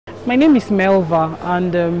My name is Melva,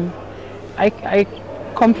 and I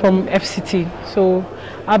come from FCT. So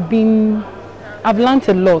I've learned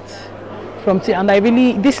a lot from it,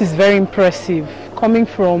 and this is very impressive coming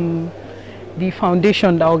from the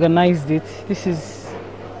foundation that organized it. This is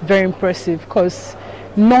very impressive because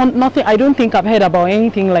nothing. I don't think I've heard about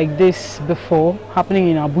anything like this before happening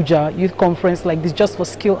in Abuja, youth conference like this, just for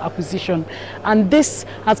skill acquisition. And this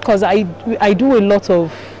has because I do a lot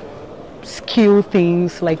of skill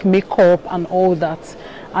things like makeup and all that,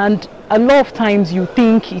 and a lot of times you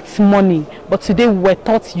think it's money, but today we were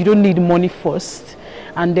taught you don't need money first,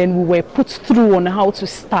 and then we were put through on how to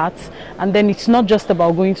start. And then it's not just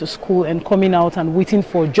about going to school and coming out and waiting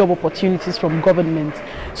for job opportunities from government.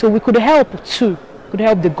 So we could help too, could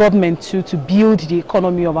help the government too, to build the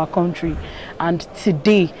economy of our country. And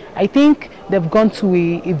today I think they've gone to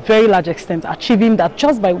a very large extent achieving that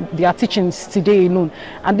just by their teachings today alone.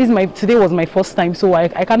 And today was my first time, so I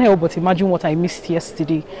can't help but imagine what I missed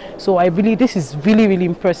yesterday. So this is really, really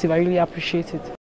impressive. I really appreciate it.